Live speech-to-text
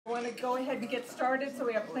want to go ahead and get started so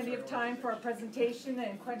we have plenty of time for our presentation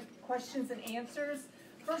and questions and answers.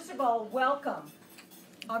 First of all, welcome.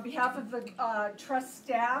 On behalf of the Trust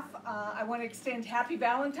staff, I want to extend happy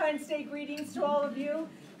Valentine's Day greetings to all of you.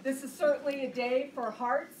 This is certainly a day for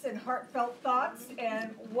hearts and heartfelt thoughts,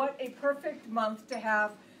 and what a perfect month to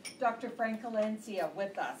have Dr. Francalancia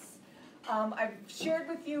with us. I've shared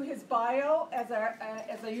with you his bio, as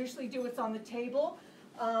I usually do. It's on the table.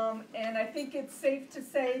 And I think it's safe to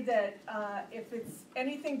say that if it's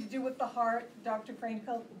anything to do with the heart, Dr.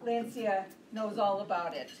 Francalancia knows all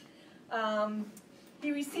about it.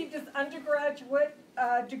 He received his undergraduate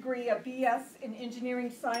degree, a BS in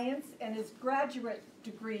Engineering Science, and his graduate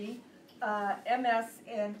degree, MS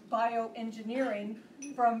in Bioengineering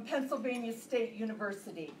from Pennsylvania State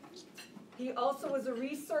University. He also was a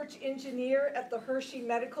research engineer at the Hershey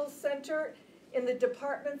Medical Center in the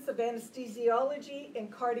departments of anesthesiology and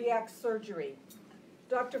cardiac surgery.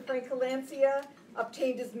 Dr. Francalancia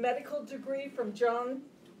obtained his medical degree from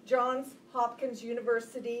Johns Hopkins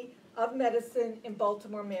University of Medicine in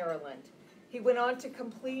Baltimore, Maryland. He went on to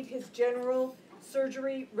complete his general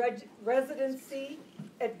surgery residency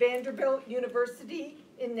at Vanderbilt University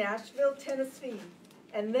in Nashville, Tennessee,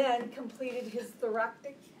 and then completed his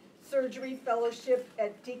thoracic surgery fellowship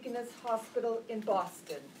at Deaconess Hospital in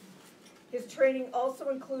Boston. His training also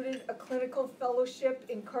included a clinical fellowship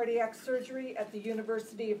in cardiac surgery at the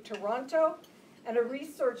University of Toronto and a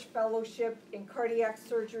research fellowship in cardiac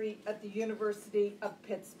surgery at the University of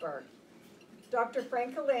Pittsburgh. Dr.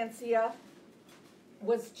 Francalancia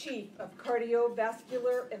was chief of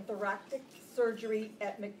cardiovascular and thoracic surgery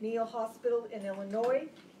at McNeil Hospital in Illinois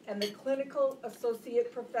and the clinical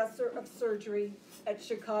associate professor of surgery at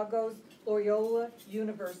Chicago's Loyola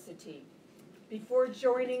University. Before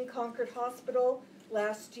joining Concord Hospital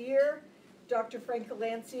last year, Dr.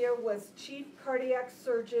 Francalancia was chief cardiac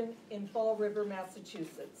surgeon in Fall River,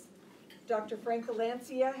 Massachusetts. Dr.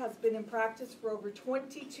 Francalancia has been in practice for over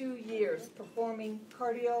 22 years, performing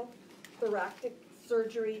cardiothoracic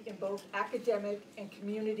surgery in both academic and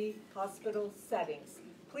community hospital settings.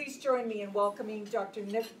 Please join me in welcoming Dr.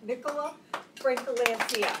 Nicola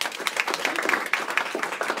Francalancia.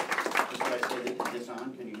 Before I say is this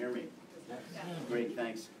on, can you hear me? Great,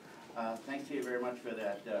 thanks. Thanks to you very much for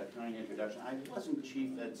that kind introduction. I wasn't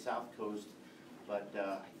chief at South Coast, but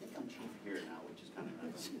I think I'm chief here now, which is kind of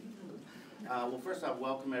nice. Well, first off,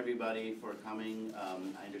 welcome everybody for coming.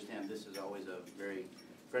 I understand this is always a very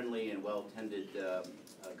friendly and well-attended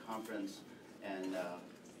conference, and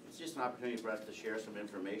it's just an opportunity for us to share some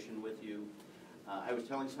information with you. I was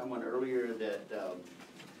telling someone earlier that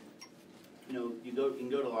you know, you can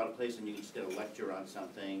go to a lot of places and you can just get a lecture on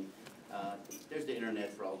something. There's the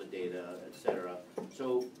internet for all the data, etc.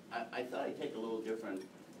 So I thought I'd take a little different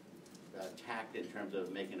tact in terms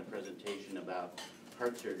of making a presentation about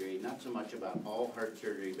heart surgery. Not so much about all heart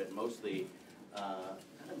surgery, but mostly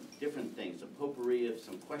kind of different things. A potpourri of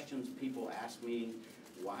some questions people ask me,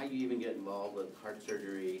 why you even get involved with heart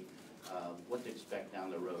surgery, what to expect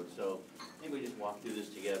down the road. So maybe we just walk through this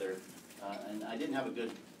together. And I didn't have a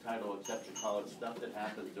good title except to call it Stuff That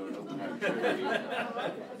Happens During Open Heart Surgery.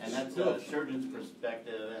 And that's a surgeon's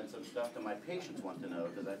perspective and some stuff that my patients want to know,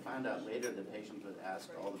 because I found out later that patients would ask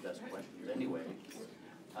all the best questions anyway.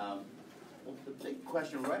 Well, the big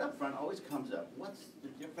question right up front always comes up: what's the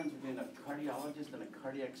difference between a cardiologist and a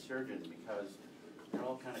cardiac surgeon? Because they're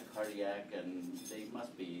all kind of cardiac and they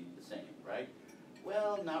must be the same, right?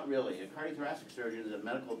 Well, not really. A cardiothoracic surgeon is a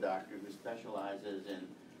medical doctor who specializes in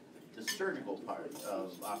the surgical part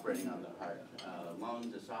of operating on the heart,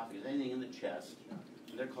 lungs, esophagus, anything in the chest.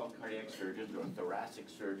 They're called cardiac surgeons or thoracic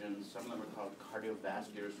surgeons. Some of them are called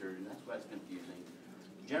cardiovascular surgeons. That's why it's confusing.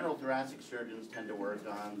 General thoracic surgeons tend to work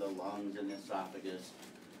on the lungs and the esophagus,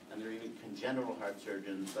 and there are even congenital heart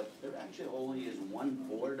surgeons, but there actually only is one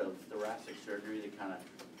board of thoracic surgery that kind of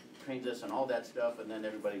trains us on all that stuff, and then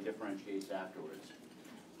everybody differentiates afterwards.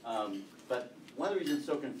 But one of the reasons it's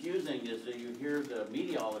so confusing is that you hear the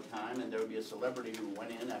media all the time, and there would be a celebrity who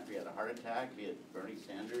went in after he had a heart attack, be it Bernie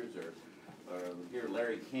Sanders or here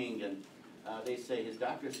Larry King, and they say his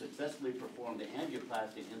doctor successfully performed the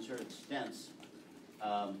angioplasty, inserted stents,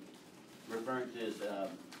 referring to his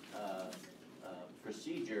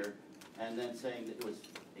procedure, and then saying that it was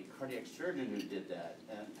a cardiac surgeon who did that,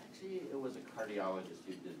 and actually it was a cardiologist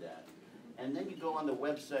who did that. And then you go on the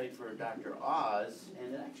website for Dr. Oz,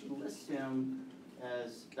 and it actually lists him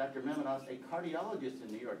as Dr. Mehmet Oz, a cardiologist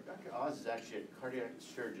in New York. Dr. Oz is actually a cardiac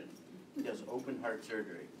surgeon. He does open heart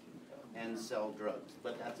surgery and sell drugs,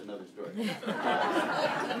 but that's another story.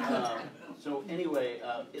 So anyway,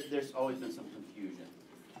 there's always been some confusion.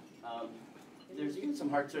 There's even some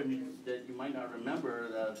heart surgeons that you might not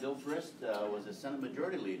remember. Bill Frist was a Senate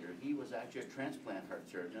Majority Leader. He was actually a transplant heart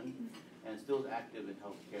surgeon and still is active in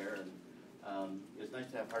healthcare. And it's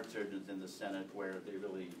nice to have heart surgeons in the Senate where they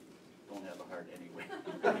really don't have a heart anyway.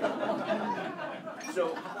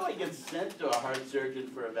 So how do I get sent to a heart surgeon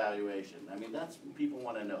for evaluation? I mean, that's what people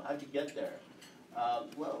want to know. How'd you get there?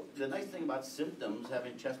 Well, the nice thing about symptoms,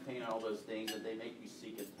 having chest pain and all those things, is they make you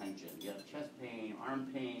seek attention. You have chest pain, arm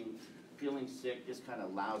pain, feeling sick, just kind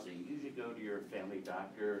of lousy. You usually go to your family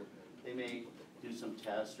doctor. They may do some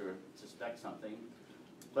tests or suspect something.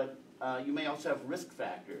 But you may also have risk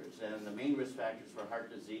factors, and the main risk factors for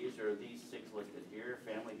heart disease are these 6 listed here: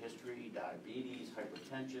 family history, diabetes,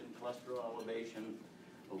 hypertension, cholesterol elevation,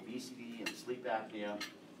 obesity, and sleep apnea.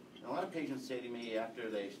 And a lot of patients say to me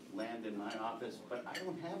after they land in my office, but I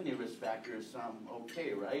don't have any risk factors, so I'm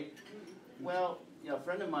okay, right? Well, you know, a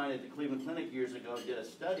friend of mine at the Cleveland Clinic years ago did a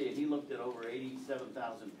study, and he looked at over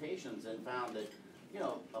 87,000 patients and found that, you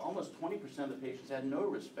know, almost 20% of the patients had no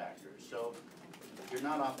risk factors. So you're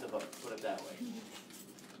not off the hook, put it that way.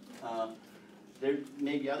 There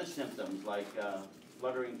may be other symptoms like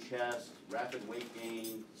fluttering chest, rapid weight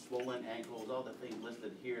gain, swollen ankles, all the things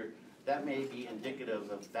listed here. That may be indicative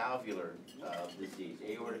of valvular disease,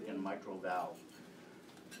 aortic and mitral valve.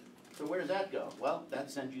 So where does that go? Well, that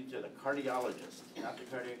sends you to the cardiologist, not the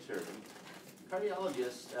cardiac surgeon.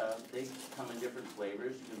 Cardiologists, they come in different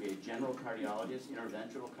flavors. You can be a general cardiologist,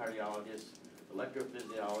 interventional cardiologist,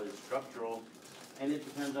 electrophysiologist, structural, and it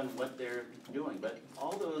depends on what they're doing. But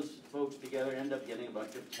all those folks together end up getting a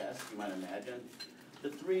bunch of tests, you might imagine. The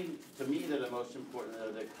 3, to me, that are the most important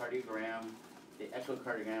are the cardiogram, the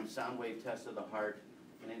echocardiogram, sound wave test of the heart,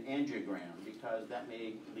 and an angiogram, because that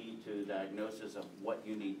may lead to diagnosis of what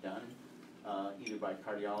you need done, either by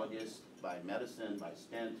cardiologist, by medicine, by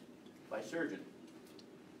stent, by surgeon.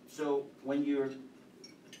 So when you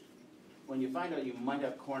find out you might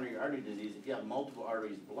have coronary artery disease, if you have multiple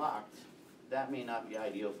arteries blocked, that may not be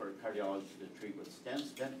ideal for a cardiologist to treat with stents.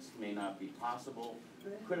 Stents may not be possible.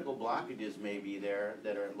 Critical blockages may be there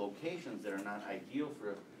that are at locations that are not ideal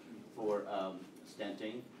for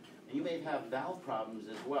stenting. And you may have valve problems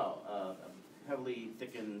as well. A heavily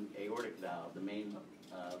thickened aortic valve, the main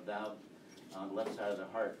valve on the left side of the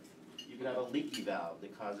heart. You could have a leaky valve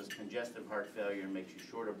that causes congestive heart failure and makes you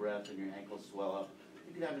short of breath and your ankles swell up.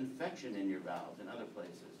 You could have infection in your valves in other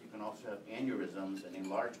places. You can also have aneurysms and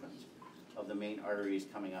enlargements of the main arteries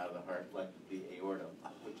coming out of the heart, like the aorta,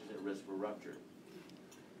 which is at risk for rupture.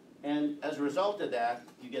 And as a result of that,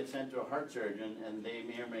 you get sent to a heart surgeon, and they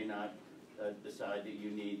may or may not decide that you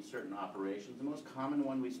need certain operations. The most common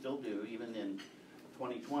one we still do, even in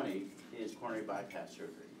 2020, is coronary bypass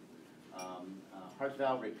surgery. Heart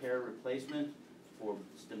valve repair replacement for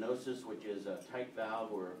stenosis, which is a tight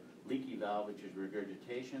valve, or leaky valve, which is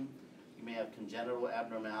regurgitation. You may have congenital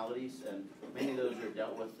abnormalities, and many of those are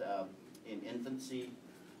dealt with in infancy.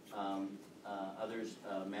 Others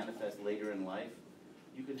manifest later in life.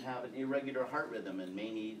 You can have an irregular heart rhythm and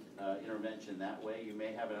may need intervention that way. You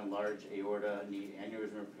may have an enlarged aorta, need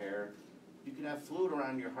aneurysm repair. You can have fluid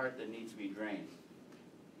around your heart that needs to be drained.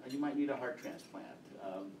 You might need a heart transplant.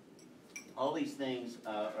 All these things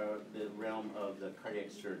are the realm of the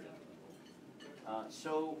cardiac surgeon.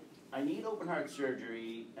 So I need open heart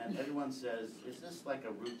surgery, and everyone says, is this like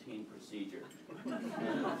a routine procedure? And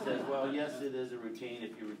it says, well, yes, it is a routine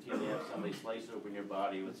if you routinely have somebody slice open your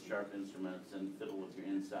body with sharp instruments and fiddle with your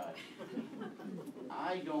inside.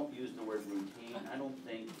 I don't use the word routine. I don't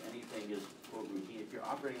think anything is, quote, routine. If you're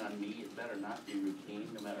operating on me, it better not be routine,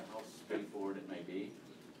 no matter how straightforward it may be.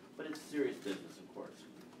 But it's serious business, of course.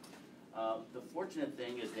 The fortunate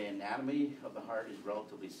thing is the anatomy of the heart is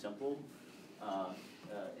relatively simple.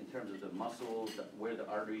 In terms of the muscles, where the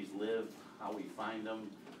arteries live, how we find them.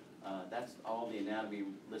 That's all the anatomy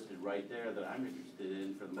listed right there that I'm interested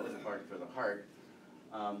in for the most part for the heart.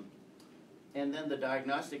 And then the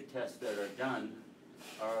diagnostic tests that are done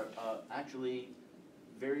are actually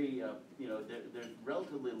very, there's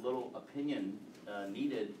relatively little opinion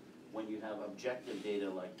needed when you have objective data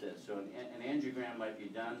like this. So an angiogram might be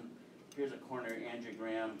done. Here's a coronary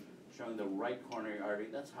angiogram showing the right coronary artery.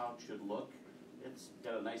 That's how it should look. It's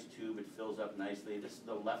got a nice tube, it fills up nicely. This is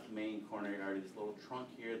the left main coronary artery, this little trunk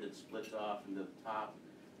here that splits off into the top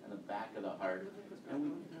and the back of the heart.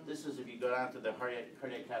 And this is, if you go down to the cardiac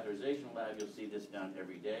catheterization lab, you'll see this done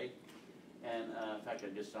every day. And in fact, I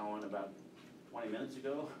just saw one about 20 minutes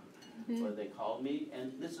ago where they called me.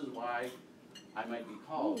 And this is why I might be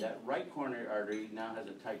called. That right coronary artery now has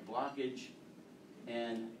a tight blockage,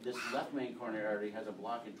 and this left main coronary artery has a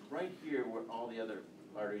blockage right here where all the other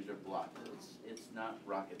arteries are blocked. It's not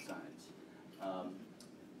rocket science.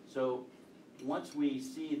 So once we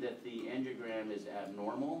see that the angiogram is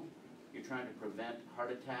abnormal, you're trying to prevent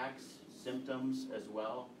heart attacks, symptoms as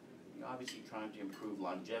well. You're obviously trying to improve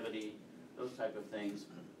longevity, those type of things.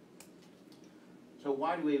 So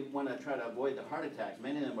why do we want to try to avoid the heart attacks?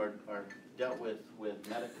 Many of them are dealt with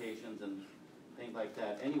medications and things like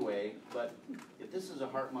that anyway, but if this is a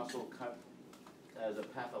heart muscle cut as a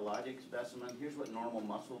pathologic specimen, here's what normal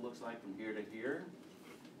muscle looks like from here to here.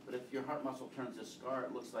 But if your heart muscle turns a scar,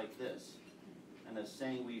 it looks like this. And a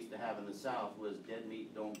saying we used to have in the South was, dead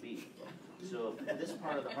meat don't beat. So this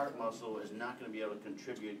part of the heart muscle is not going to be able to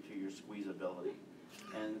contribute to your squeezability.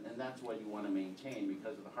 And that's what you want to maintain,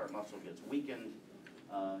 because if the heart muscle gets weakened,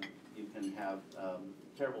 you can have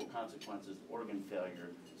terrible consequences, organ failure,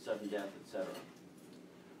 sudden death, etc.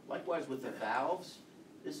 Likewise with the valves,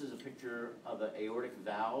 this is a picture of the aortic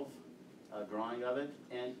valve, drawing of it,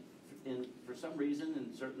 and for some reason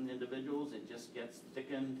in certain individuals it just gets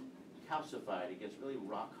thickened, calcified, it gets really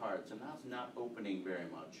rock hard, so now it's not opening very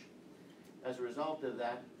much. As a result of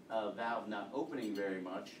that valve not opening very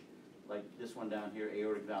much, like this one down here,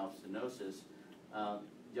 aortic valve stenosis,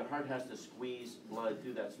 your heart has to squeeze blood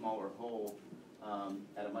through that smaller hole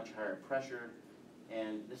at a much higher pressure,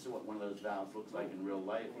 and this is what one of those valves looks like in real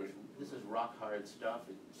life. This is rock hard stuff.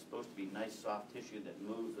 It's supposed to be nice soft tissue that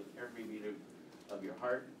moves with every beat of your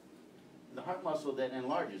heart. The heart muscle then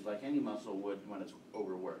enlarges like any muscle would when it's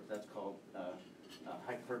overworked. That's called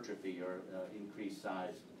hypertrophy, or increased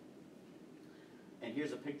size. And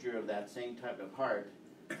here's a picture of that same type of heart.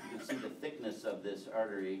 You can see the thickness of this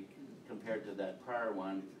artery compared to that prior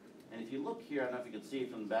one. And if you look here, I don't know if you can see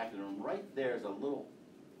it from the back of the room, right there's a little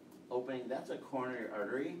opening. That's a coronary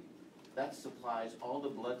artery. That supplies all the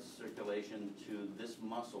blood circulation to this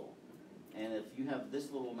muscle. And if you have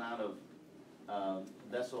this little amount of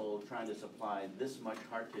vessel trying to supply this much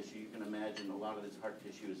heart tissue, you can imagine a lot of this heart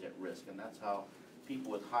tissue is at risk. And that's how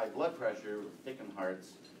people with high blood pressure, with thickened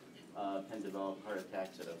hearts, can develop heart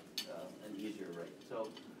attacks at an easier rate. So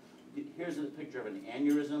here's a picture of an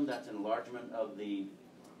aneurysm. That's enlargement of the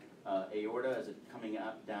aorta as it's coming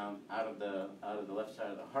out out of the left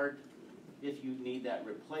side of the heart. If you need that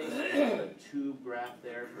replaced, a tube graft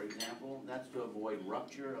there, for example, that's to avoid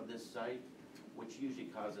rupture of this site, which usually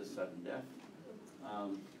causes sudden death.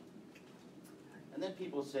 And then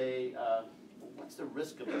people say, what's the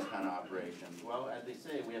risk of this kind of operation? Well, as they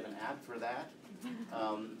say, we have an app for that.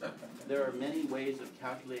 There are many ways of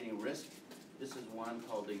calculating risk. This is one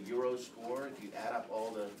called the Euro score. If you add up all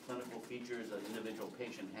the clinical features an individual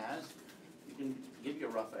patient has, you can give you a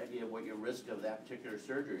rough idea of what your risk of that particular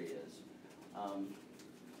surgery is.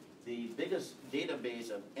 The biggest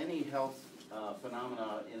database of any health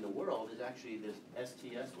phenomena in the world is actually this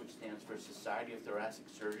STS, which stands for Society of Thoracic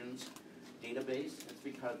Surgeons database. It's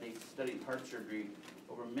because they've studied heart surgery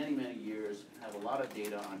over many, many years, have a lot of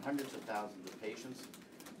data on hundreds of thousands of patients.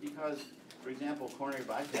 Because, for example, coronary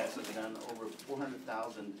bypass is done over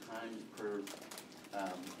 400,000 times per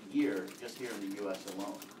year just here in the US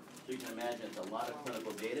alone. So you can imagine it's a lot of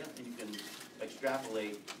clinical data, and you can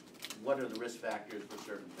extrapolate what are the risk factors for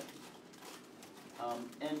certain things.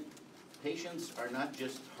 And patients are not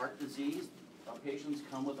just heart disease. Patients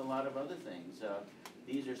come with a lot of other things.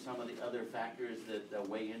 These are some of the other factors that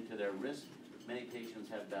weigh into their risk. Many patients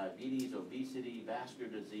have diabetes, obesity, vascular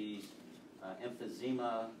disease,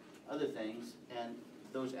 emphysema, other things, and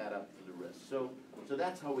those add up to the risk. So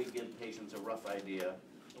that's how we give patients a rough idea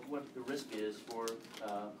of what the risk is for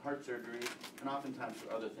heart surgery, and oftentimes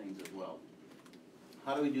for other things as well.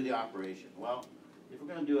 How do we do the operation? Well, if we're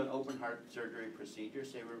going to do an open heart surgery procedure,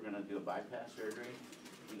 say we're going to do a bypass surgery,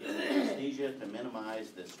 we get anesthesia to minimize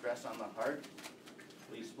the stress on the heart.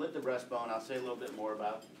 We split the breastbone. I'll say a little bit more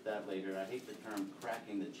about that later. I hate the term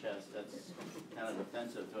cracking the chest. That's kind of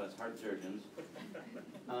offensive to us heart surgeons.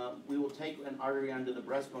 We will take an artery under the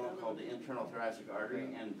breastbone called the internal thoracic artery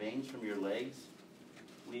and veins from your legs.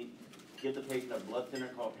 We give the patient a blood thinner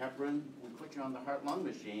called heparin. We put you on the heart-lung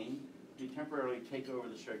machine. We temporarily take over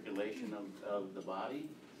the circulation of the body.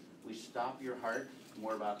 We stop your heart.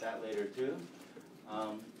 More about that later too.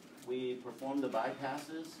 We perform the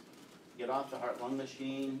bypasses, get off the heart-lung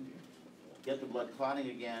machine, get the blood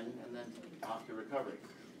clotting again, and then off to recovery.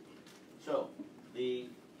 So the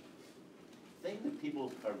thing that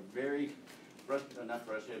people are very not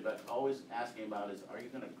frustrated, but always asking about is, are you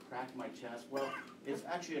going to crack my chest? Well, it's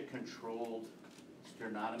actually a controlled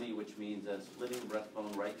sternotomy, which means splitting the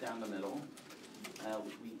breastbone right down the middle.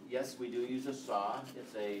 Yes, we do use a saw.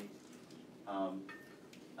 It's a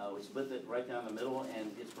we split it right down the middle,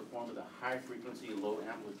 and it's performed with a high-frequency,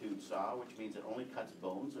 low-amplitude saw, which means it only cuts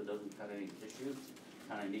bone, so it doesn't cut any tissue. It's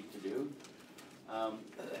kind of neat to do.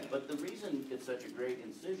 But the reason it's such a great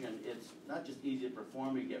incision, it's not just easy to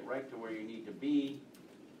perform, you get right to where you need to be.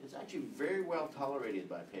 It's actually very well tolerated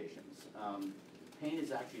by patients. Pain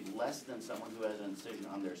is actually less than someone who has an incision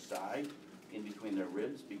on their side, in between their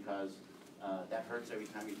ribs, because that hurts every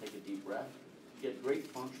time you take a deep breath. You get great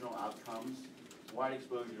functional outcomes, wide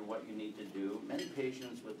exposure to what you need to do. Many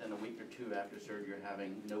patients within a week or two after surgery are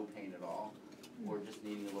having no pain at all, or just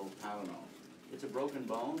needing a little Tylenol. It's a broken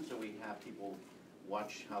bone, so we have people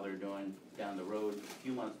watch how they're doing down the road, a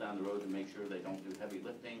few months down the road, to make sure they don't do heavy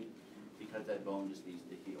lifting, because that bone just needs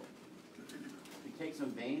to heal. We take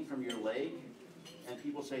some vein from your leg, and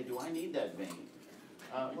people say, do I need that vein?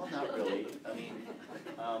 Well, not really. I mean,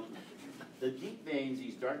 the deep veins,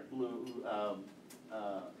 these dark blue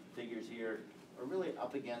figures here, are really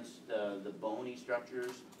up against the bony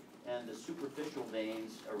structures, and the superficial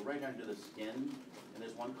veins are right under the skin. And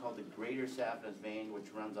there's one called the greater saphenous vein, which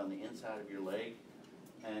runs on the inside of your leg,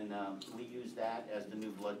 and we use that as the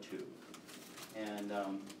new blood tube. And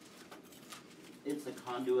it's the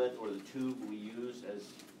conduit or the tube we use. As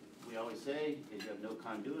we always say, if you have no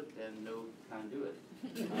conduit, then no conduit.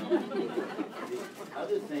 The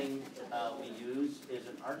other thing we use is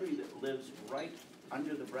an artery that lives right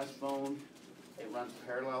under the breastbone. It runs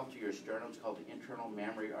parallel to your sternum. It's called the internal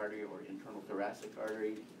mammary artery or internal thoracic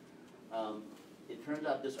artery. It turns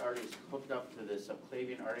out this artery is hooked up to the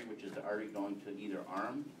subclavian artery, which is the artery going to either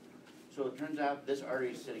arm. So it turns out this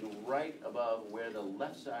artery is sitting right above where the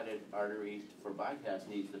left-sided artery for bypass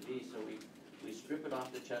needs to be. So we strip it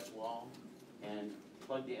off the chest wall and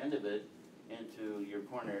plug the end of it into your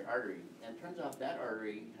coronary artery. And it turns out that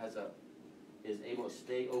artery is able to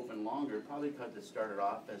stay open longer, probably because it started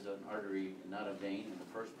off as an artery and not a vein in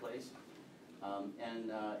the first place.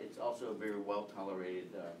 It's also a very well-tolerated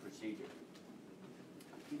procedure.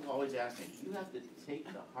 People always ask me, do you have to take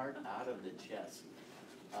the heart out of the chest?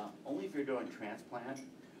 Only if you're doing transplant.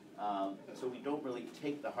 So we don't really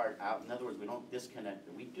take the heart out. In other words, we don't disconnect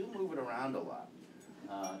it. We do move it around a lot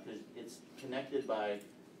because it's connected by,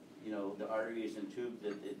 you know, the arteries and tubes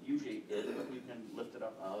that it usually is, but you can lift it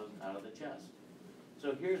up out of the chest.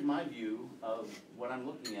 So here's my view of what I'm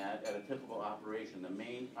looking at a typical operation. The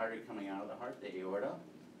main artery coming out of the heart, the aorta,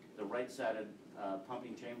 the right-sided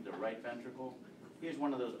pumping chamber, the right ventricle. Here's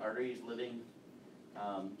one of those arteries living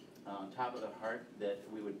on top of the heart that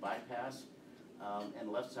we would bypass,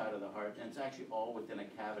 and left side of the heart, and it's actually all within a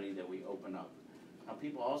cavity that we open up. Now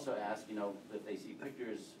people also ask, you know, if they see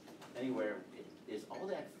pictures anywhere, is all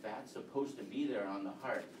that fat supposed to be there on the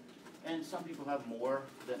heart? And some people have more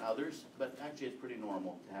than others, but actually it's pretty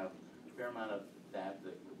normal to have a fair amount of fat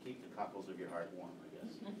that will keep the cockles of your heart warm, I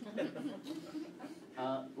guess.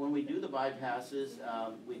 When we do the bypasses,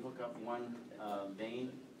 we hook up one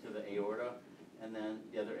vein to the aorta, and then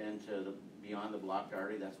the other end to beyond the blocked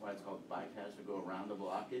artery. That's why it's called bypass, to go around the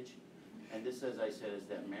blockage. And this, as I said, is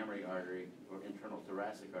that mammary artery, or internal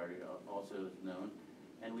thoracic artery, also known.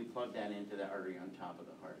 And we plug that into the artery on top of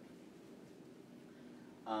the heart.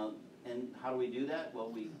 And how do we do that? Well,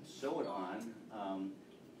 we sew it on,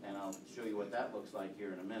 and I'll show you what that looks like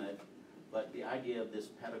here in a minute. But the idea of this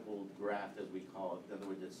pedicle graft, as we call it, in other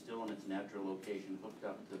words, it's still in its natural location, hooked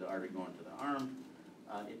up to the artery going to the arm,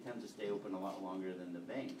 it tends to stay open a lot longer than the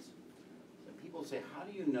veins. So people say, how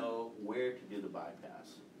do you know where to do the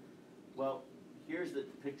bypass? Well, here's the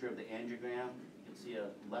picture of the angiogram. You can see a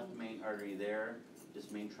left main artery there. This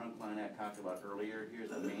main trunk line I talked about earlier. Here's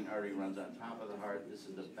the main artery runs on top of the heart. This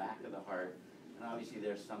is the back of the heart. And obviously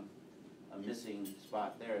there's a missing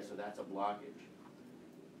spot there, so that's a blockage.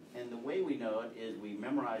 And the way we know it is we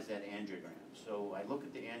memorize that angiogram. So I look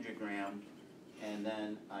at the angiogram, and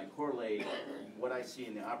then I correlate what I see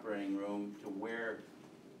in the operating room to where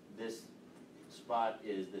this spot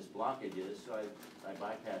is, this blockage is. So I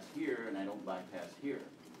bypass here, and I don't bypass here.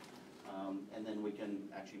 And then we can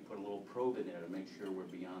actually put a little probe in there to make sure we're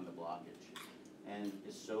beyond the blockage. And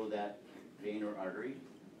just sew that vein or artery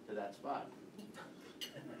to that spot.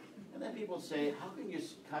 And then people say, how can you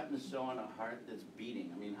cut and sew on a heart that's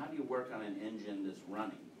beating? I mean, how do you work on an engine that's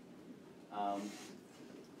running?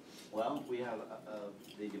 Well, we have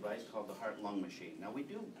the device called the heart-lung machine. Now, we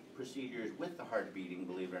do procedures with the heart beating,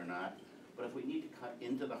 believe it or not, but if we need to cut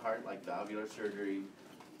into the heart, like valvular surgery,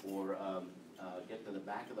 or get to the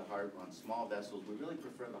back of the heart on small vessels, we really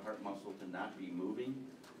prefer the heart muscle to not be moving.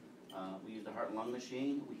 We use the heart-lung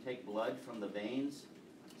machine. We take blood from the veins,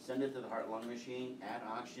 send it to the heart-lung machine, add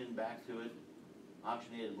oxygen back to it.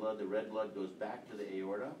 Oxygenated blood, the red blood, goes back to the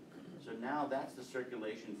aorta. So now that's the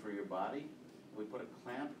circulation for your body. We put a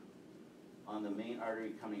clamp on the main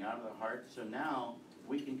artery coming out of the heart. So now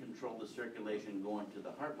we can control the circulation going to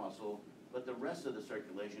the heart muscle but the rest of the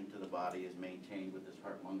circulation to the body is maintained with this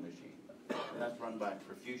heart-lung machine. And that's run by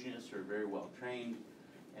perfusionists who are very well trained,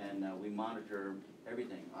 and we monitor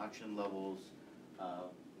everything, oxygen levels,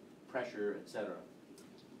 pressure, etc.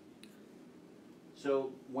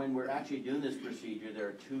 So when we're actually doing this procedure, there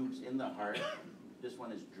are tubes in the heart. This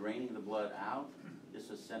one is draining the blood out. This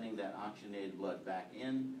is sending that oxygenated blood back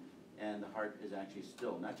in, and the heart is actually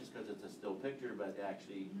still, not just because it's a still picture, but it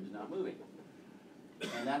actually is not moving.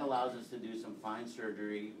 And that allows us to do some fine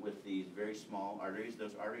surgery with these very small arteries.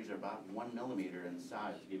 Those arteries are about 1 millimeter in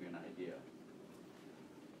size, to give you an idea.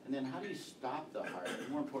 And then how do you stop the heart?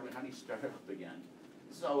 More importantly, how do you start it up again?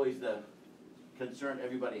 This is always the concern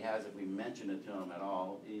everybody has if we mention it to them at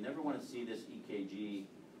all. You never want to see this EKG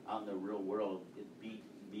out in the real world. It beat,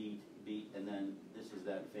 beat, beat, and then this is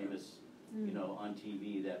that famous, you know, on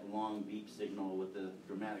TV, that long beep signal with the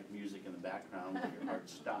dramatic music in the background where your heart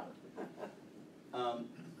stopped.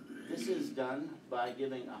 This is done by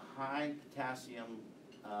giving a high potassium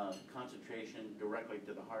concentration directly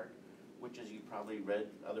to the heart, which, as you probably read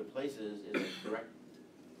other places, is a direct,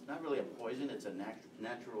 it's not really a poison, it's a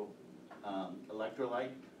natural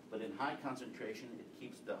electrolyte, but in high concentration it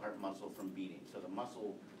keeps the heart muscle from beating. So the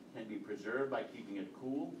muscle can be preserved by keeping it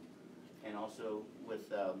cool, and also with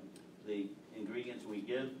the ingredients we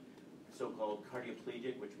give, so-called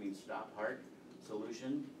cardioplegic, which means stop heart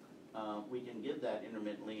solution, we can give that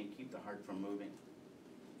intermittently and keep the heart from moving.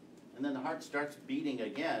 And then the heart starts beating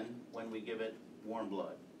again when we give it warm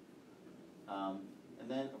blood. And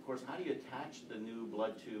then, of course, how do you attach the new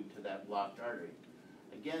blood tube to that blocked artery?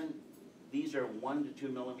 Again, these are 1 to 2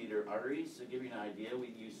 millimeter arteries. To give you an idea, we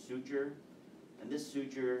use suture, and this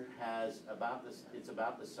suture has about this, it's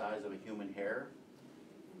about the size of a human hair,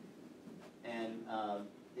 and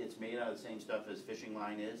it's made out of the same stuff as fishing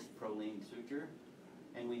line is, Prolene suture,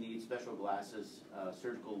 and we need special glasses,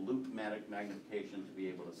 surgical loop magnification to be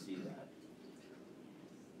able to see that.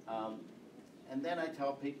 And then I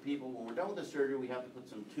tell people, when we're done with the surgery, we have to put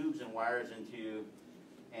some tubes and wires into you.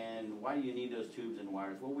 And why do you need those tubes and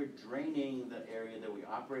wires? Well, we're draining the area that we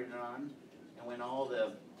operated on, and when all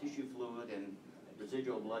the tissue fluid and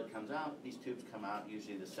residual blood comes out, these tubes come out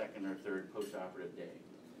usually the second or third post-operative day.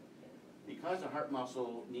 Because the heart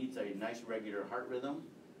muscle needs a nice regular heart rhythm,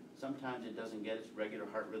 sometimes it doesn't get its regular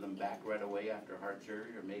heart rhythm back right away after heart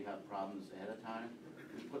surgery, or may have problems ahead of time.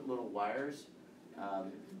 We put little wires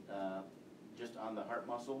just on the heart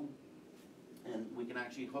muscle, and we can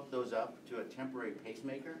actually hook those up to a temporary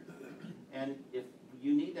pacemaker. And if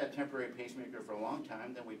you need that temporary pacemaker for a long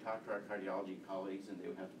time, then we talk to our cardiology colleagues and they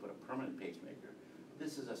would have to put a permanent pacemaker.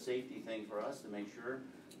 This is a safety thing for us to make sure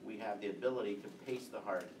we have the ability to pace the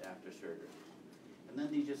heart after surgery. And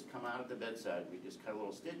then these just come out at the bedside. We just cut a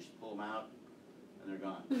little stitch, pull them out, and they're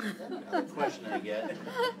gone. Another question I get,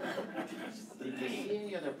 did you see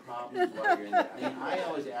any other problems while you're in there? I mean, I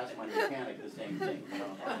always ask my mechanic the same thing, you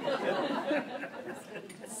know.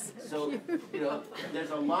 So, you know,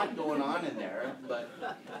 there's a lot going on in there, but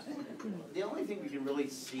the only thing we can really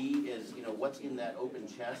see is, you know, what's in that open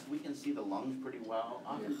chest. We can see the lungs pretty well.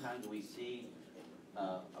 Oftentimes we see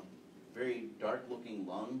a very dark-looking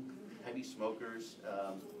lung, heavy smokers.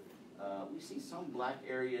 We see some black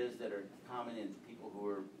areas that are common in people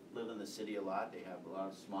who live in the city a lot. They have a lot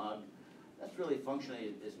of smog. That's really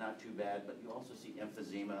functionally is not too bad, but you also see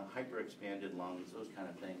emphysema, hyperexpanded lungs, those kind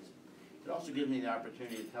of things. It also gives me the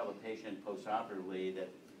opportunity to tell the patient post-operatively that,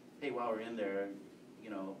 hey, while we're in there, you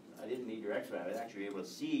know, I didn't need your X-ray. I was actually able to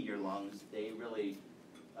see your lungs. They really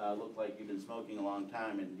look like you've been smoking a long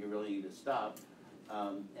time and you really need to stop.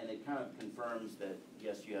 And it kind of confirms that,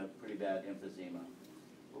 yes, you have pretty bad emphysema.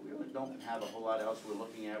 But we really don't have a whole lot else we're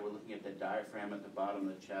looking at. We're looking at the diaphragm at the bottom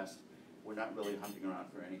of the chest. We're not really hunting around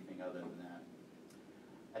for anything other than that.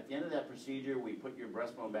 At the end of that procedure, we put your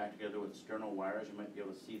breastbone back together with sternal wires. You might be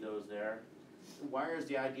able to see those there. The wires,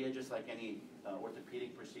 the idea, just like any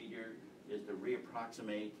orthopedic procedure, is to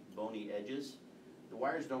reapproximate bony edges. The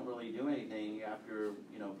wires don't really do anything after,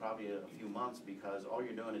 you know, probably a few months, because all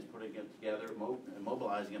you're doing is putting it together,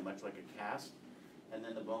 immobilizing it much like a cast, and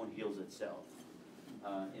then the bone heals itself.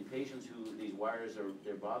 In patients who these wires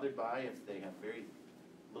they're bothered by, if they have very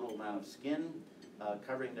little amount of skin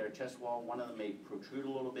covering their chest wall, one of them may protrude a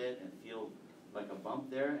little bit and feel like a bump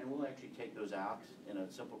there, and we'll actually take those out in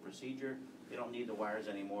a simple procedure. They don't need the wires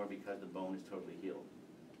anymore because the bone is totally healed.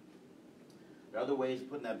 There are other ways of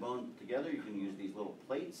putting that bone together. You can use these little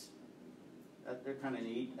plates. They're kind of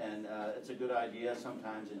neat, and it's a good idea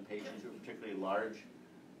sometimes in patients who are particularly large,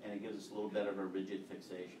 and it gives us a little bit of a rigid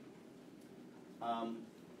fixation.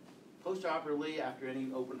 Post-operatively, after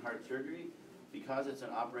any open heart surgery, because it's an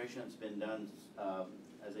operation that's been done,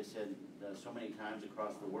 as I said, so many times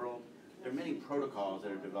across the world. There are many protocols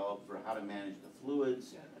that are developed for how to manage the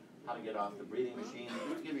fluids, how to get off the breathing machine.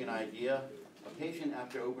 Just to give you an idea, a patient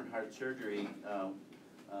after open heart surgery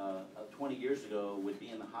 20 years ago would be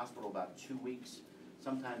in the hospital about 2 weeks.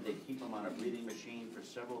 Sometimes they keep them on a breathing machine for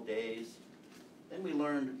several days. Then we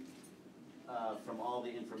learned from all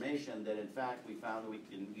the information that in fact we found that we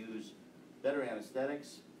can use better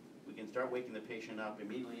anesthetics. We can start waking the patient up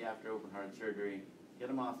immediately after open heart surgery, get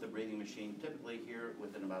them off the breathing machine, typically here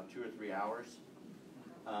within about 2 or 3 hours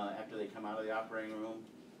after they come out of the operating room.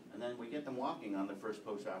 And then we get them walking on the first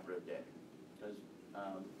post-operative day, because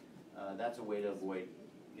that's a way to avoid,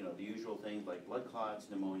 the usual things like blood clots,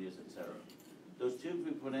 pneumonias, etc. Those tubes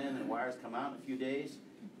we put in and wires come out in a few days,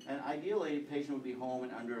 and ideally, the patient would be home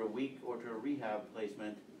in under a week or to a rehab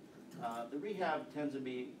placement. The rehab tends to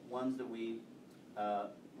be ones that we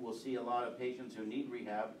will see a lot of patients who need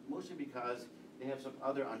rehab, mostly because they have some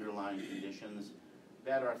other underlying conditions,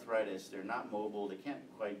 bad arthritis, they're not mobile, they can't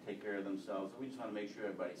quite take care of themselves. We just want to make sure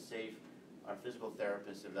everybody's safe. Our physical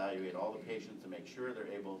therapists evaluate all the patients to make sure they're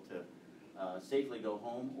able to safely go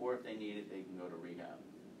home, or if they need it, they can go to rehab.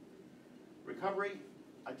 Recovery,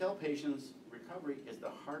 I tell patients, recovery is the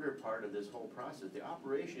harder part of this whole process. The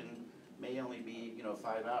operation may only be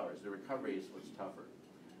 5 hours. The recovery is what's tougher.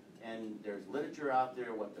 And there's literature out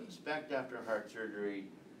there what to expect after heart surgery,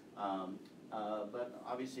 but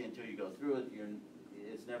obviously until you go through it,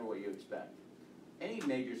 it's never what you expect. Any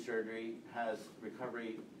major surgery has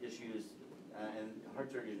recovery issues, and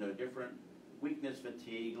heart surgery is no different. Weakness,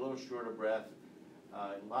 fatigue, a little short of breath,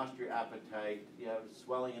 lost your appetite, you have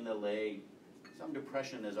swelling in the leg. Some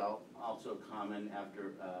depression is also common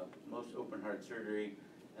after most open heart surgery,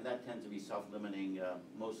 and that tends to be self-limiting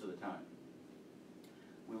most of the time.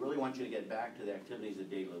 We really want you to get back to the activities of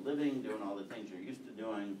daily living, doing all the things you're used to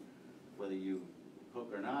doing, whether you cook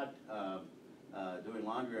or not, doing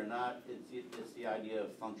laundry or not. It's the idea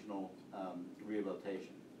of functional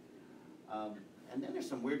rehabilitation. And then there's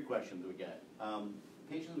some weird questions we get.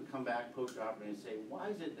 Patients would come back post-operatively and say, why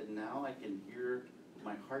is it that now I can hear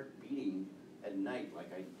my heart beating at night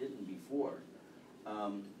like I didn't before?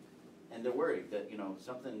 And they're worried that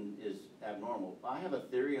something is abnormal. I have a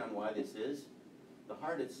theory on why this is. The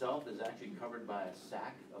heart itself is actually covered by a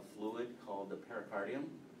sac of fluid called the pericardium.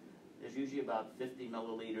 There's usually about 50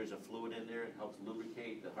 milliliters of fluid in there. It helps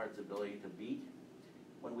lubricate the heart's ability to beat.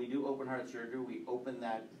 When we do open heart surgery, we open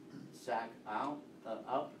that sac out,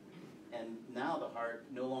 up, and now the heart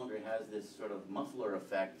no longer has this sort of muffler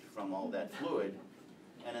effect from all that fluid.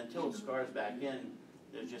 And until it scars back in,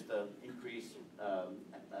 there's just an increased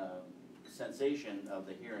sensation of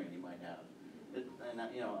the hearing you might have.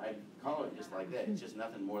 I call it just like that. It's just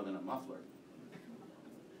nothing more than a muffler.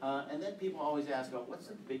 And then people always ask, well, what's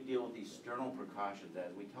the big deal with these sternal precautions?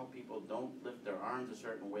 As we tell people, don't lift their arms a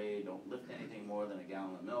certain way, don't lift anything more than a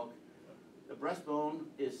gallon of milk. The breastbone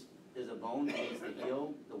is a bone that needs to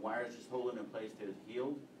heal. The wires just hold it in place till it's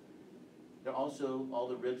healed. There are also all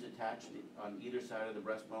the ribs attached on either side of the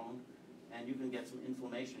breastbone, and you can get some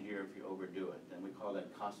inflammation here if you overdo it, and we call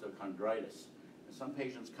that costochondritis. And some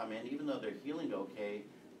patients come in, even though they're healing okay,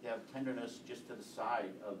 they have tenderness just to the side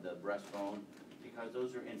of the breastbone because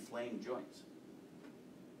those are inflamed joints.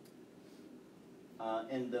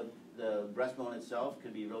 And the breastbone itself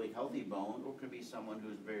could be really healthy bone, or could be someone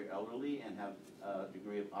who's very elderly and have a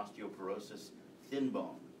degree of osteoporosis, thin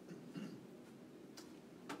bone.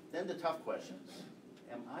 Then the tough questions.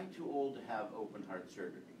 Am I too old to have open heart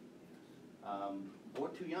surgery? Or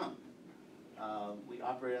too young? We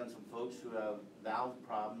operate on some folks who have valve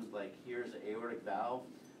problems, like here's an aortic valve.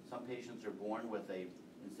 Some patients are born with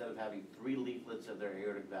instead of having 3 leaflets of their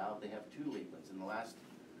aortic valve, they have 2 leaflets. In the last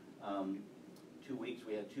 2 weeks,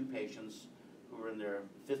 we had 2 patients who were in their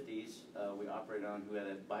 50s we operated on who had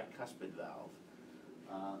a bicuspid valve.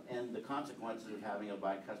 And the consequences of having a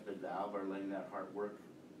bicuspid valve are letting that heart work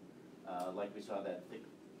like we saw that thick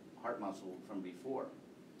heart muscle from before.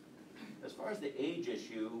 As far as the age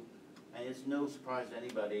issue, and it's no surprise to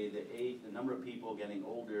anybody, the number of people getting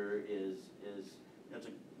older is it's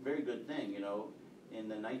a very good thing. In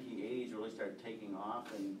the 1980s, it really started taking off,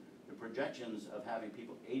 and the projections of having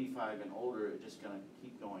people 85 and older are just going to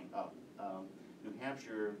keep going up. New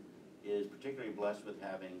Hampshire is particularly blessed with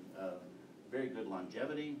having very good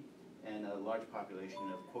longevity and a large population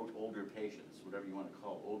of, quote, older patients, whatever you want to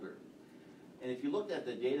call older. And if you looked at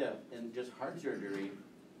the data in just heart surgery,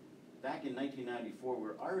 back in 1994,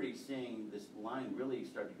 we're already seeing this line really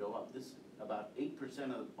start to go up. About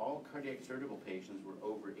 8% of all cardiac surgical patients were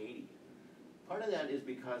over 80. Part of that is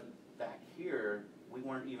because back here, we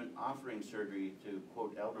weren't even offering surgery to,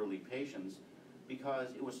 quote, elderly patients. because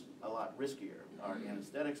it was a lot riskier. Our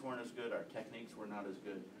anesthetics weren't as good, our techniques were not as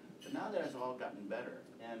good, but now that has all gotten better.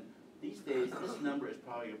 And these days, this number is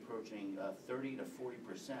probably approaching 30 to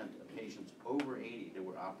 40% of patients over 80 that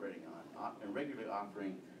we're operating on and regularly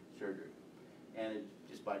offering surgery. And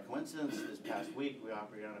just by coincidence, this past week, we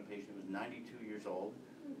operated on a patient who was 92 years old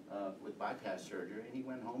with bypass surgery, and he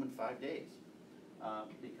went home in 5 days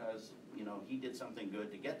because, you know, he did something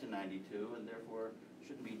good to get to 92, and therefore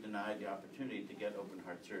shouldn't be denied the opportunity to get open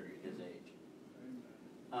heart surgery at his age.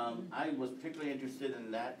 I was particularly interested in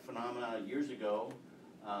that phenomena years ago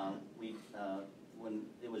when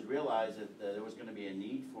it was realized that there was going to be a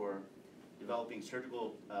need for developing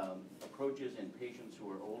surgical approaches in patients who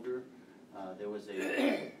were older. There was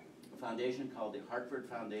a foundation called the Hartford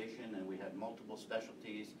Foundation, and we had multiple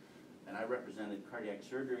specialties, and I represented cardiac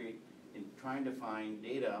surgery in trying to find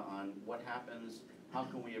data on what happens, how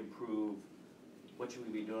can we improve, what should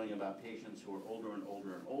we be doing about patients who are older and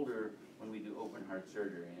older and older when we do open heart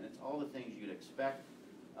surgery. And it's all the things you'd expect.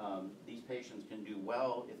 These patients can do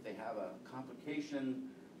well if they have a complication.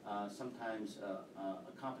 Sometimes a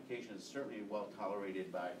complication is certainly well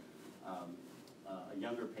tolerated by a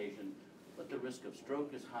younger patient, but the risk of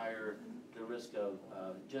stroke is higher, the risk of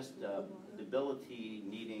debility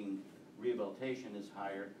needing rehabilitation is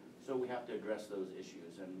higher, so we have to address those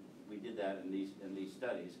issues, and we did that in these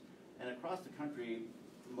studies. And across the country,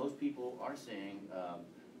 most people are saying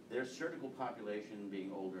their surgical population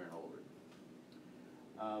being older and older.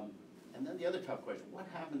 And then the other tough question, what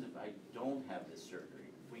happens if I don't have this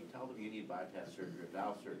surgery? If we tell them you need bypass surgery or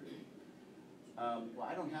valve surgery, well,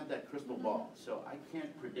 I don't have that crystal ball, so I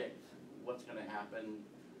can't predict what's going to happen,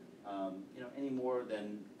 you know, any more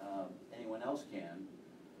than anyone else can.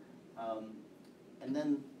 And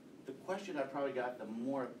then the question I probably got the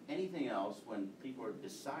more of anything else when people are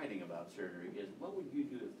deciding about surgery is, what would you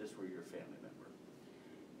do if this were your family member?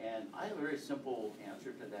 And I have a very simple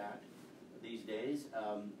answer to that these days,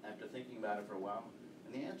 after thinking about it for a while.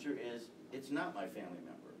 And the answer is, it's not my family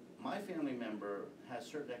member. My family member has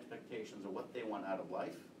certain expectations of what they want out of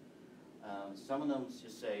life. Some of them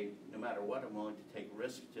just say, no matter what, I'm willing to take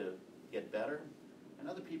risk to get better. And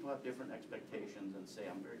other people have different expectations and say,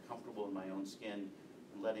 I'm very comfortable in my own skin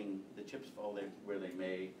and letting the chips fall there where they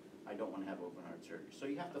may. I don't want to have open heart surgery. So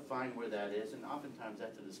you have to find where that is, and oftentimes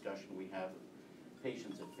that's a discussion we have with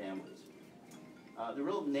patients and families. The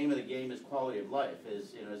real name of the game is quality of life.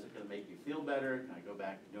 Is it going to make you feel better? Can I go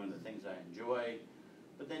back to doing the things I enjoy?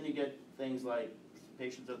 But then you get things like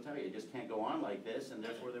patients will tell you, it just can't go on like this, and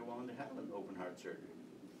therefore they're willing to have an open heart surgery.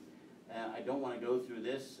 I don't want to go through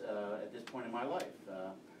this at this point in my life.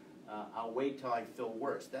 I'll wait till I feel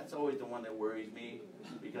worse. That's always the one that worries me,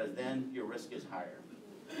 because then your risk is higher.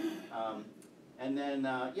 And then,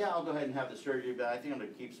 yeah, I'll go ahead and have the surgery, but I think I'm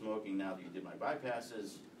going to keep smoking now that you did my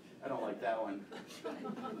bypasses. I don't like that one.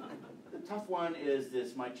 The tough one is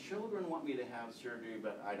this: my children want me to have surgery,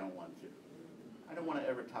 but I don't want to. I don't want to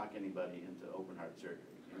ever talk anybody into open heart surgery.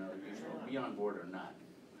 You know, you should be on board or not.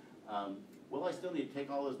 Will I still need to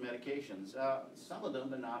take all those medications? Some of them,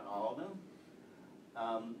 but not all of them.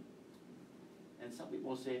 And some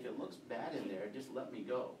people will say, if it looks bad in there, just let me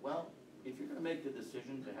go. Well, if you're going to make the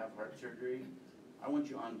decision to have heart surgery, I want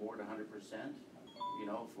you on board 100%, you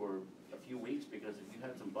know, for a few weeks, because if you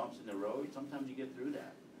had some bumps in the road, sometimes you get through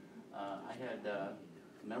that. I had a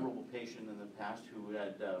memorable patient in the past who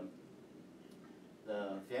had the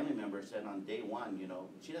family member said on day one, you know,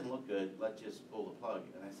 she doesn't look good, let's just pull the plug.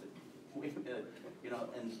 And I said, wait a minute, you know,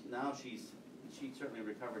 and now she certainly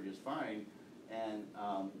recovered just fine, and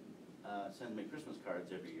sends me Christmas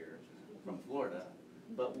cards every year from Florida.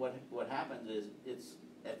 But what happens is,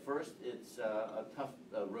 at first it's a tough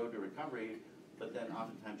road to recovery, but then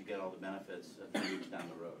oftentimes you get all the benefits a few weeks down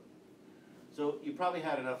the road. So you probably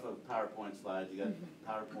had enough of PowerPoint slides. You got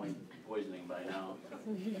PowerPoint poisoning by now.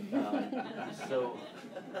 So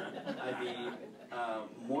I'd be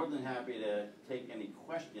more than happy to take any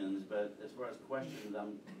questions, but as far as questions,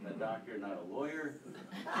 I'm a doctor, not a lawyer.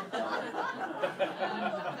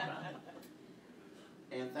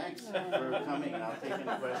 And thanks for coming, and I'll take any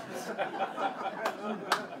questions.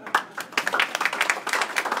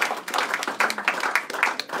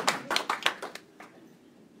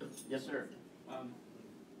 Yes, sir.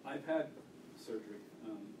 I've had surgery,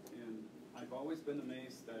 and I've always been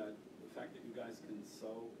amazed at the fact that you guys can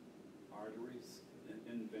sew arteries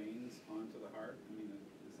and veins onto the heart. I mean,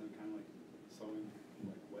 isn't it kind of like sewing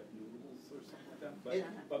like wet noodles or something like that? But,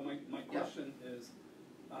 yeah. But my question is,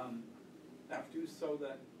 after you sew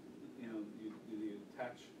that, you know, you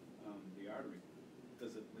attach the artery,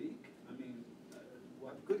 does it leak? I mean,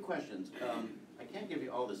 what? Good questions. I can't give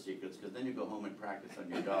you all the secrets because then you go home and practice on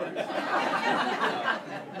your daughters.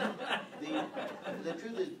 The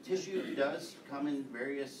truth is, tissue does come in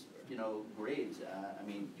various, grades. I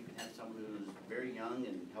mean, you can have someone who's very young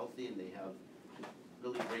and healthy, and they have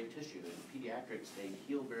really great tissue. In pediatrics, they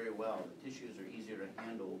heal very well. The tissues are easier to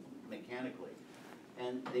handle mechanically,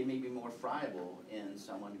 and they may be more friable in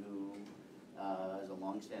someone who is a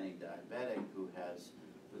long-standing diabetic, who's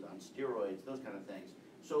on steroids, those kind of things.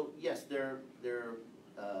 So yes, they're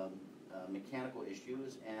mechanical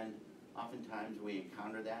issues, and oftentimes we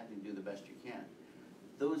encounter that and do the best you can.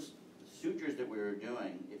 Those sutures that we were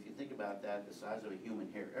doing, if you think about that, the size of a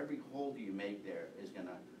human hair, every hole you make there is going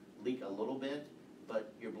to leak a little bit,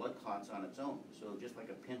 but your blood clots on its own. So just like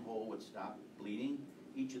a pinhole would stop bleeding,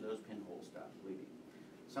 each of those pinholes stops bleeding.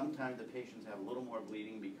 Sometimes the patients have a little more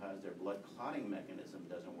bleeding because their blood clotting mechanism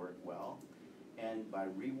doesn't work well. And by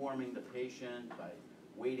rewarming the patient, by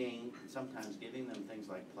waiting, sometimes giving them things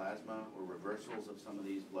like plasma or reversals of some of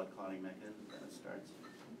these blood clotting mechanisms, then it starts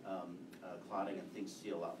clotting and things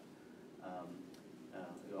seal up.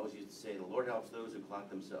 We always used to say, the Lord helps those who clot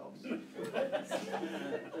themselves. I don't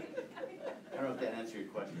know if that answered your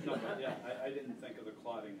question. No, but yeah, I didn't think of the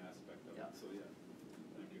clotting aspect of it, so yeah,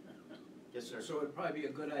 thank you. Yes, sir. So it'd probably be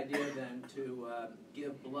a good idea then to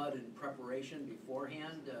give blood in preparation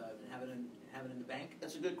beforehand and have it in the bank?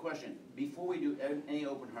 That's a good question. Before we do any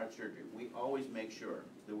open heart surgery, we always make sure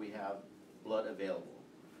that we have blood available.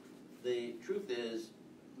 The truth is,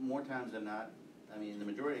 more times than not, I mean, in the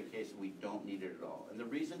majority of cases, we don't need it at all. And the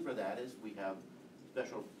reason for that is we have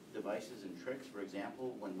special devices and tricks. For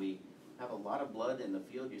example, when we have a lot of blood in the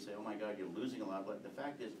field, you say, oh my God, you're losing a lot of blood. The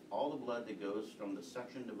fact is, all the blood that goes from the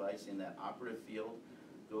suction device in that operative field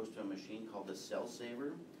goes to a machine called the cell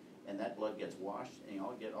saver, and that blood gets washed, and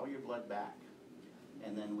you'll get all your blood back.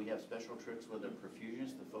 And then we have special tricks with the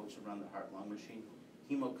perfusionists, the folks who run the heart-lung machine,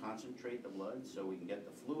 hemoconcentrate the blood so we can get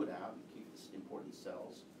the fluid out and keep the important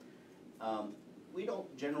cells. We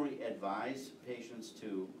don't generally advise patients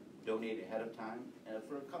to donate ahead of time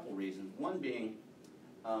for a couple reasons. One being,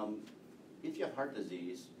 if you have heart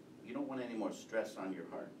disease, you don't want any more stress on your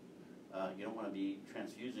heart. You don't want to be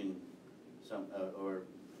transfusing some or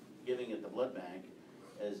giving at the blood bank.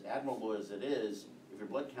 As admirable as it is, if your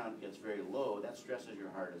blood count gets very low, that stresses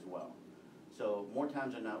your heart as well. So more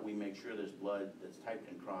times than not, we make sure there's blood that's typed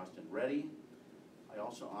and crossed and ready. I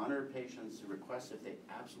also honor patients' requests if they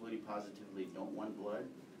absolutely positively don't want blood,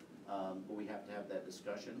 but we have to have that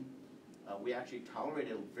discussion. We actually tolerate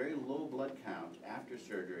a very low blood count after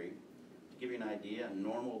surgery. To give you an idea, a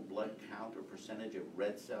normal blood count or percentage of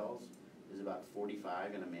red cells is about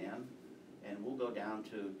 45 in a man, and we'll go down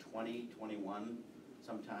to 20, 21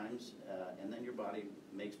 sometimes, and then your body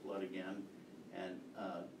makes blood again and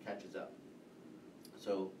catches up.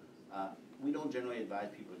 So we don't generally advise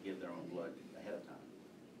people to give their own blood ahead of time.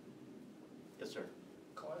 Yes, sir.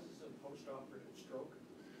 Causes of post-operative stroke?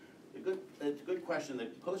 It's a good question. The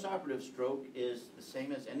post-operative stroke is the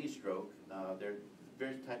same as any stroke. There are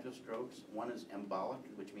various types of strokes. One is embolic,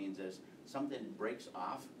 which means as something breaks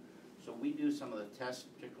off. So we do some of the tests,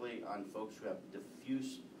 particularly on folks who have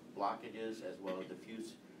diffuse blockages as well as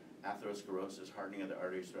diffuse atherosclerosis, hardening of the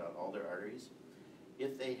arteries throughout all their arteries.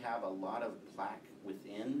 If they have a lot of plaque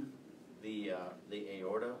within the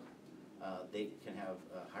aorta, they can have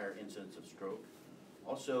a higher incidence of stroke.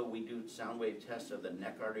 Also, we do sound wave tests of the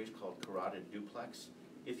neck arteries called carotid duplex.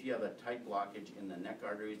 If you have a tight blockage in the neck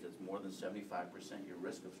arteries that's more than 75%, your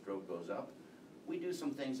risk of stroke goes up. We do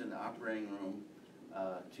some things in the operating room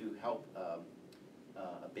to help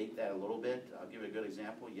abate that a little bit. I'll give you a good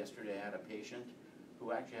example. Yesterday I had a patient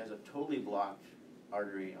who actually has a totally blocked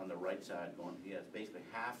artery on the right side going. He has basically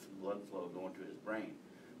half blood flow going to his brain.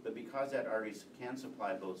 But because that artery can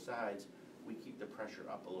supply both sides, we keep the pressure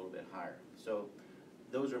up a little bit higher. So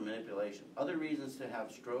those are manipulation. Other reasons to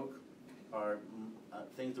have stroke are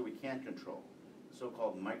things that we can't control,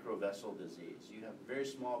 so-called microvessel disease. You have very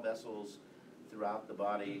small vessels throughout the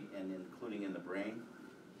body and including in the brain,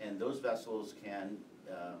 and those vessels can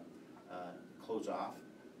close off.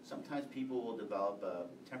 Sometimes people will develop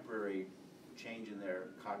a temporary change in their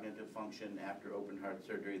cognitive function after open heart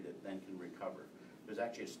surgery that then can recover. There's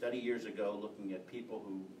actually a study years ago looking at people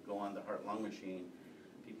who go on the heart-lung machine.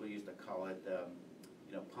 People used to call it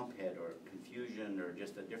pump head or confusion or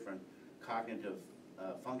just a different cognitive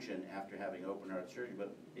function after having open heart surgery.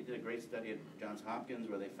 But they did a great study at Johns Hopkins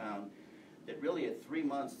where they found that really at 3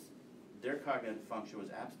 months, their cognitive function was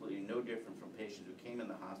absolutely no different from patients who came in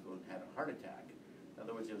the hospital and had a heart attack. In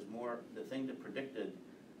other words, it was more the thing that predicted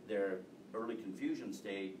their early confusion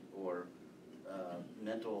state or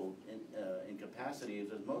mental incapacity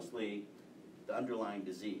was mostly the underlying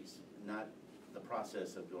disease, not the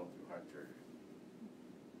process of going through heart surgery.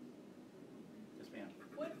 Yes, ma'am.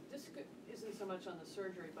 Isn't so much on the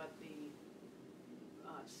surgery, but the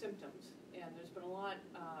symptoms. And there's been a lot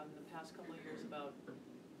in the past couple of years about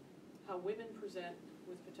how women present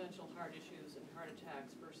with potential heart issues and heart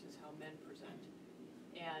attacks versus how men present.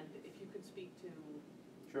 And if you could speak to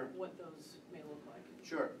Sure. what those may look like.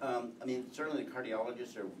 Sure. I mean, certainly the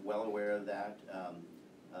cardiologists are well aware of that.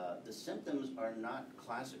 The symptoms are not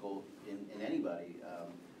classical in anybody.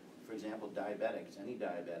 For example, diabetics, any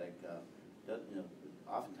diabetic,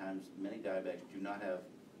 oftentimes many diabetics do not have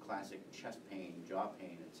classic chest pain, jaw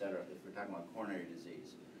pain, etc. if we're talking about coronary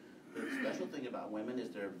disease. The special thing about women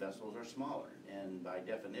is their vessels are smaller, and by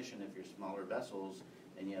definition, if you're smaller vessels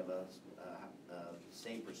and you have a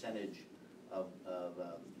same percentage of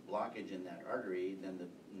blockage in that artery, then the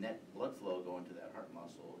net blood flow going to that heart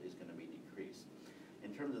muscle is going to be decreased.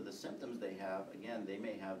 In terms of the symptoms they have, again, they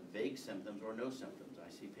may have vague symptoms or no symptoms.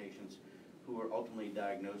 I see patients who are ultimately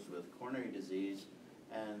diagnosed with coronary disease,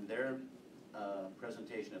 and their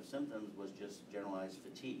presentation of symptoms was just generalized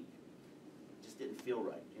fatigue. Just didn't feel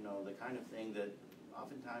right. You know, the kind of thing that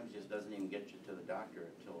oftentimes just doesn't even get you to the doctor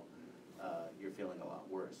until you're feeling a lot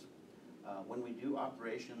worse. When we do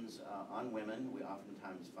operations on women, we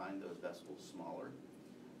oftentimes find those vessels smaller,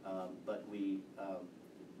 but we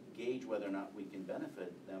gauge whether or not we can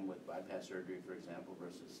benefit them with bypass surgery, for example,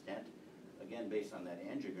 versus stent, again, based on that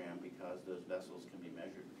angiogram, because those vessels can be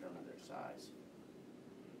measured to determine their size.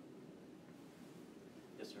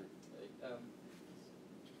 Yes, sir. Can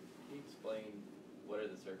you explain what are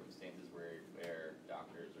the circumstances where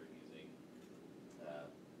doctors are using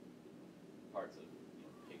parts of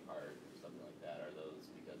pig heart or something like that? Are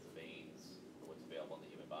those because the veins, or what's available in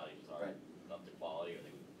the human body, just aren't up to quality, or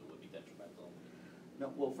they would be detrimental?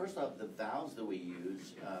 No, well, first off, the valves that we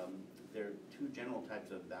use, there are two general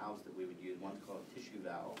types of valves that we would use. One's called a tissue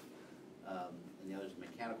valve, and the other is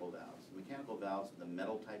mechanical valves. Mechanical valves are the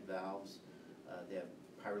metal type valves. They have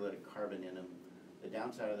pyrolytic carbon in them. The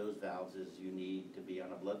downside of those valves is you need to be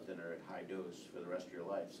on a blood thinner at high dose for the rest of your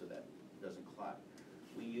life so that it doesn't clot.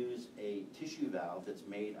 We use a tissue valve that's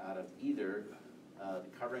made out of either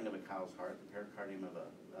the covering of a cow's heart, the pericardium of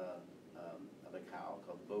a cow,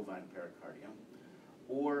 called the bovine pericardium,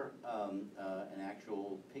 or an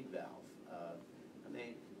actual pig valve. And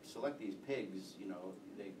they select these pigs, you know,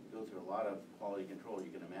 they go through a lot of quality control,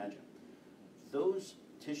 you can imagine. Those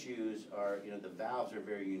tissues are, you know, the valves are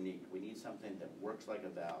very unique. We need something that works like a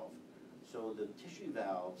valve. So the tissue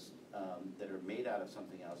valves that are made out of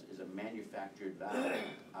something else is a manufactured valve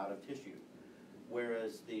out of tissue.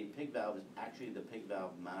 Whereas the pig valve is actually the pig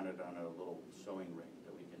valve mounted on a little sewing ring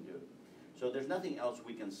that we can do. So there's nothing else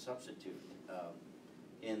we can substitute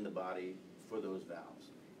in the body for those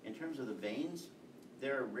valves. In terms of the veins,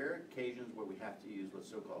 there are rare occasions where we have to use what's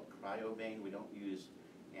so-called cryo vein. We don't use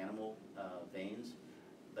animal veins.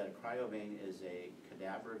 But a cryo vein is a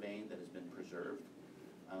cadaver vein that has been preserved.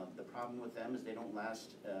 The problem with them is they don't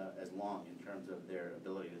last as long in terms of their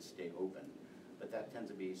ability to stay open. But that tends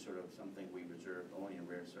to be sort of something we reserve only in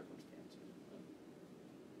rare circumstances.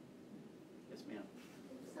 Yes, ma'am.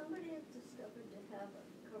 If somebody is discovered to have a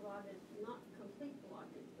carotid, not complete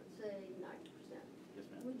blockage, but say 90%, Yes,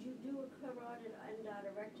 ma'am. would you do a carotid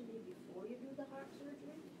endarterectomy before you do the heart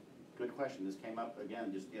surgery? Good question. This came up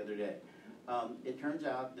again just the other day. It turns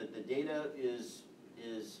out that the data is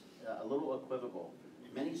a little equivocal.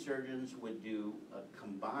 Many surgeons would do a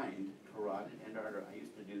combined carotid endarterectomy. I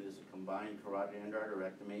used to do this, a combined carotid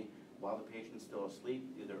endarterectomy while the patient's still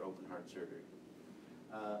asleep, do their open heart surgery.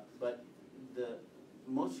 But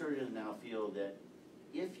most surgeons now feel that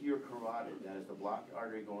if your carotid, that is the blocked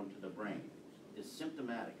artery going to the brain, is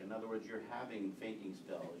symptomatic, in other words, you're having fainting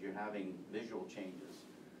spells, you're having visual changes,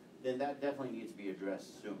 then that definitely needs to be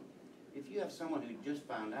addressed soon. If you have someone who just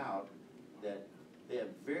found out that they have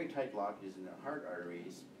very tight blockages in their heart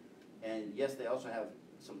arteries, and yes, they also have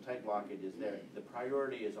some tight blockages there, the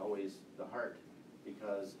priority is always the heart,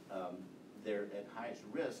 because they're at highest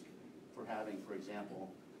risk for having, for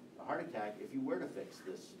example, a heart attack if you were to fix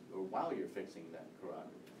this, or while you're fixing that carotid.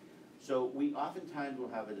 So we oftentimes will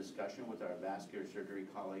have a discussion with our vascular surgery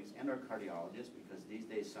colleagues and our cardiologists, because these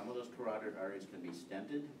days some of those carotid arteries can be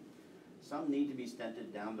stented. Some need to be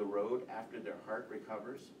stented down the road after their heart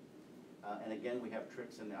recovers. And again, we have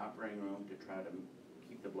tricks in the operating room to try to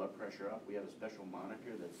keep the blood pressure up. We have a special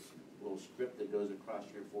monitor that's a little strip that goes across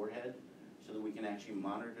your forehead so that we can actually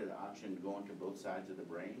monitor the oxygen going to both sides of the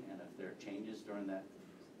brain. And if there are changes during that,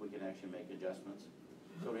 we can actually make adjustments.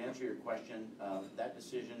 So to answer your question, that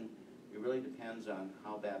decision, it really depends on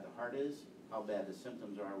how bad the heart is, how bad the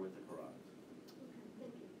symptoms are with the carotid.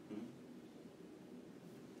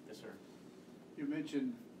 You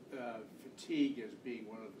mentioned fatigue as being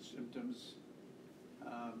one of the symptoms.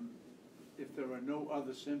 If there are no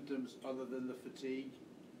other symptoms other than the fatigue,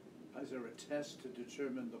 is there a test to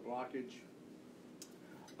determine the blockage?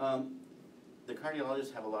 The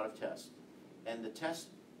cardiologists have a lot of tests, and the tests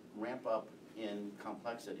ramp up in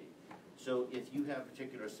complexity. So if you have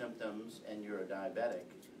particular symptoms and you're a diabetic,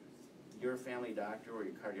 your family doctor or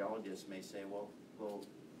your cardiologist may say, well,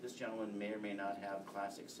 this gentleman may or may not have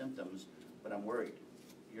classic symptoms, but I'm worried.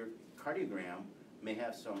 Your cardiogram may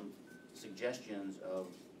have some suggestions of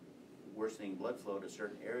worsening blood flow to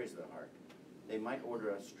certain areas of the heart. They might order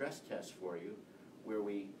a stress test for you where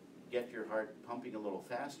we get your heart pumping a little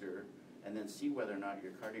faster and then see whether or not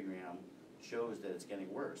your cardiogram shows that it's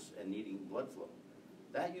getting worse and needing blood flow.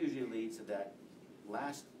 That usually leads to that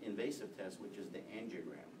last invasive test, which is the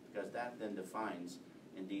angiogram, because that then defines,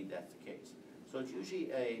 indeed, that's the case. So it's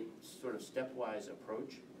usually a sort of stepwise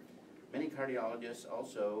approach. Many cardiologists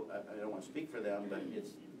also, I don't want to speak for them, but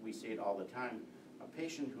we see it all the time, a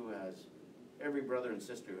patient who has every brother and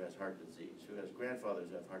sister who has heart disease, who has grandfathers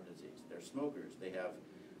who have heart disease. They're smokers. They have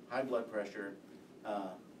high blood pressure,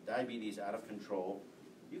 diabetes out of control.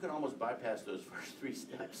 You can almost bypass those first three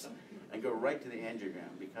steps and go right to the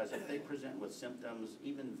angiogram, because if they present with symptoms,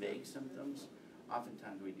 even vague symptoms,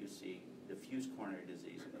 oftentimes we do see diffuse coronary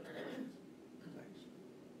disease in those patients. Thanks.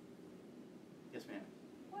 Yes, ma'am?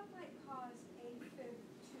 What might cause AFib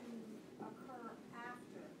to occur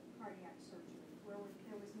after cardiac surgery, where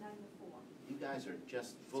there was none before? You guys are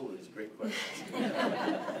just full of these great questions.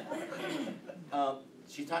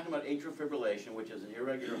 She's talking about atrial fibrillation, which is an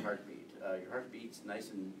irregular heartbeat. Your heart beats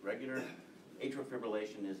nice and regular. Atrial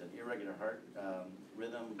fibrillation is an irregular heart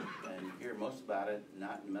rhythm, and you hear most about it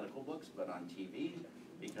not in medical books, but on TV,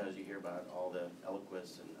 because you hear about all the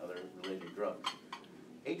Eliquis and other related drugs.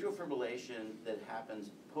 Atrial fibrillation that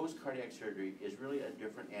happens post-cardiac surgery is really a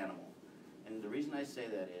different animal. And the reason I say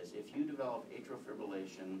that is, if you develop atrial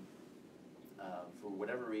fibrillation for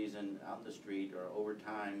whatever reason out in the street or over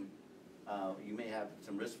time, you may have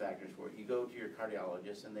some risk factors for it. You go to your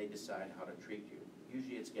cardiologist and they decide how to treat you.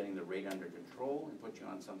 Usually it's getting the rate under control and put you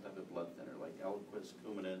on some type of blood thinner like Eliquis,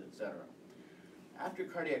 Coumadin, etc. After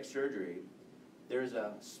cardiac surgery, there's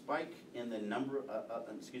a spike in the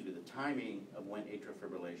the timing of when atrial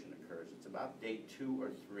fibrillation occurs. It's about day 2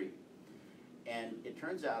 or 3. And it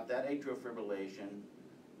turns out that atrial fibrillation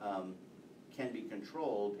can be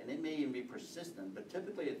controlled, and it may even be persistent, but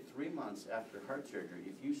typically at 3 months after heart surgery,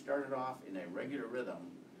 if you started off in a regular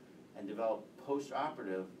rhythm and develop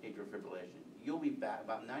post-operative atrial fibrillation, you'll be back,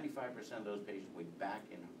 about 95% of those patients will be back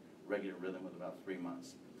in regular rhythm with about 3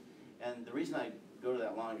 months. And the reason I go to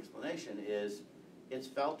that long explanation is it's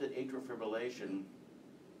felt that atrial fibrillation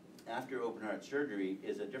after open heart surgery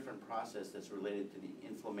is a different process that's related to the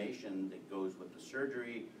inflammation that goes with the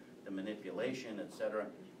surgery, the manipulation, etc.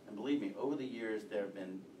 And believe me, over the years there have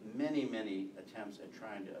been many, many attempts at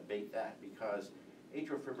trying to abate that, because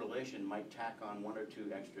atrial fibrillation might tack on 1 or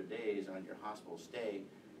 2 extra days on your hospital stay,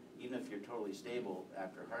 even if you're totally stable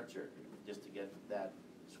after heart surgery, just to get that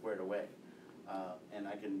squared away. And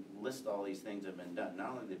I can list all these things that have been done.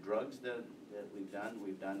 Not only the drugs that we've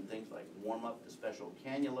done things like warm up the special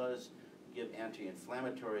cannulas, give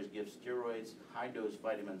anti-inflammatories, give steroids, high dose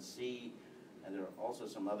vitamin C, and there are also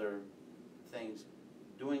some other things.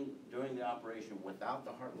 Doing the operation without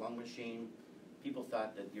the heart-lung machine, people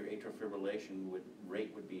thought that your atrial fibrillation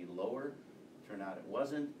rate would be lower. Turned out it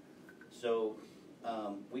wasn't. So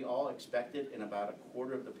we all expect it in about a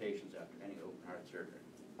quarter of the patients after any open heart surgery.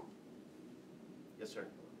 Yes, sir.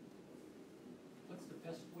 What's the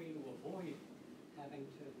best way to avoid having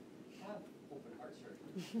to have open heart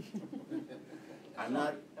surgery? I'm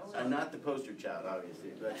not the poster child,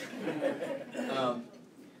 obviously, but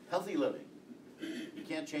healthy living. You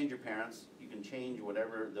can't change your parents. You can change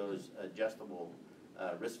whatever those adjustable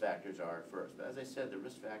risk factors are first. But as I said, the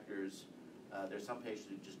risk factors, there's some patients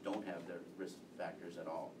who just don't have their risk factors at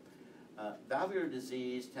all. Valvular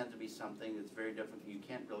disease tends to be something that's very different. You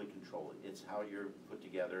can't really control it. It's how you're put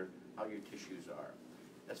together, how your tissues are.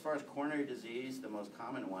 As far as coronary disease, the most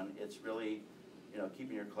common one, it's really,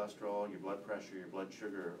 keeping your cholesterol, your blood pressure, your blood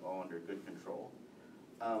sugar all under good control.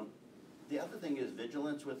 The other thing is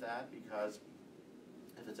vigilance with that, because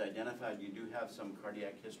if it's identified you do have some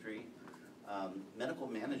cardiac history, medical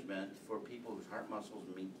management for people whose heart muscles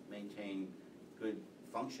maintain good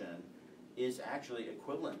function is actually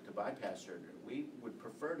equivalent to bypass surgery. We would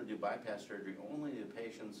prefer to do bypass surgery only to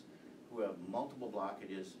patients who have multiple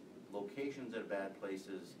blockages, locations at bad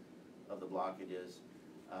places of the blockages,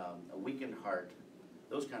 a weakened heart,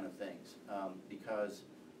 those kind of things, because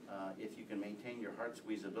if you can maintain your heart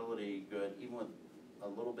squeezability good, even with a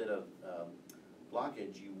little bit of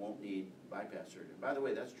blockage, you won't need bypass surgery. By the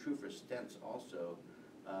way, that's true for stents also.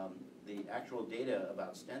 The actual data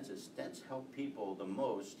about stents is stents help people the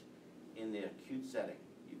most in the acute setting.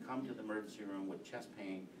 You come to the emergency room with chest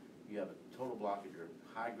pain, you have a total blockage or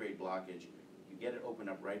high-grade blockage, you get it opened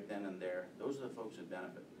up right then and there. Those are the folks that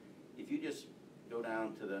benefit. If you just go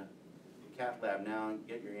down to the cath lab now and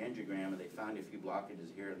get your angiogram and they found a few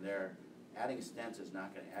blockages here and there, adding stents is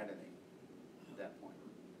not going to add anything at that point.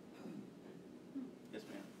 Yes,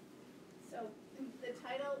 ma'am. So the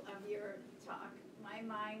title of your talk, my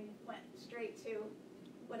mind went straight to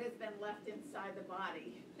what has been left inside the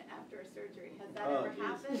body after a surgery. Has that ever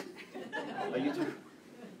happened? Oh, you do?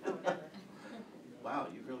 Oh, never. Wow,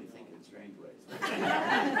 you really think in strange ways.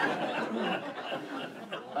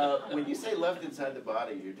 When you say left inside the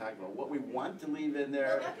body, you're talking about what we want to leave in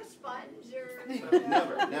there. Well, like a sponge or...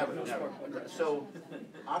 Never. So,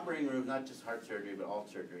 operating rooms, not just heart surgery, but all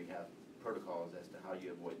surgery, have protocols as to how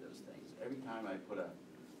you avoid those things. Every time I put a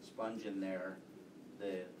sponge in there,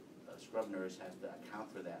 the scrub nurse has to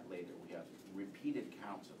account for that later. We have repeated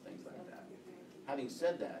counts of things like that. Having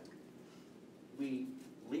said that, we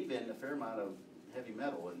leave in a fair amount of heavy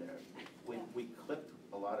metal in there. We clip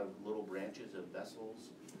a lot of little branches of vessels.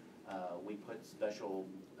 We put special,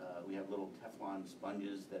 we have little Teflon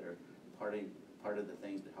sponges that are part of the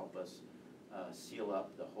things to help us seal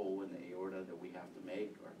up the hole in the aorta that we have to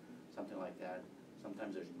make, or something like that.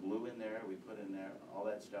 Sometimes there's glue in there, we put in there, all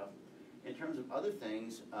that stuff. In terms of other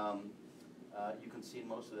things, you can see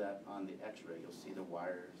most of that on the x-ray. You'll see the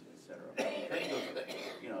wires, etc. In terms of,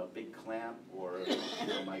 you know, a big clamp or, you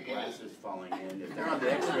know, my glasses falling in, if they're on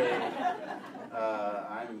the x-ray,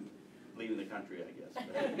 I'm leaving the country, I guess.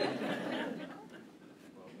 But,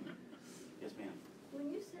 yes, ma'am.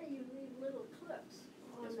 When you say you leave little clips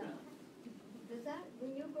on Yes, ma'am. Does that,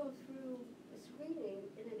 when you go through the screening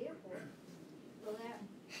in an airport, will that,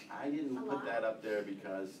 I didn't A put lot? that up there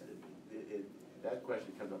because that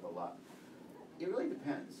question comes up a lot. It really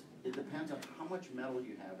depends. It depends on how much metal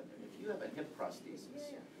you have in there. If you have a hip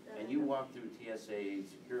prosthesis and you walk through TSA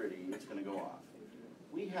security, it's going to go off.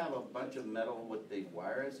 We have a bunch of metal with the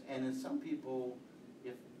wires, and in some people,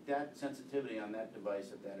 if that sensitivity on that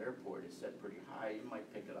device at that airport is set pretty high, you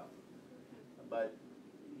might pick it up. But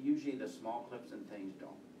usually the small clips and things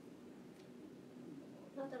don't.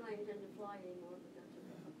 not that I intend to fly anymore, but that's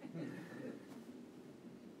okay.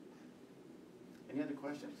 Any other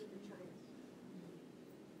questions? To the China.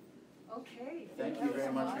 Okay. Thank you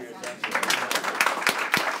very much for your attention.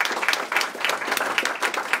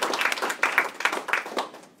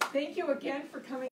 Thank you again for coming.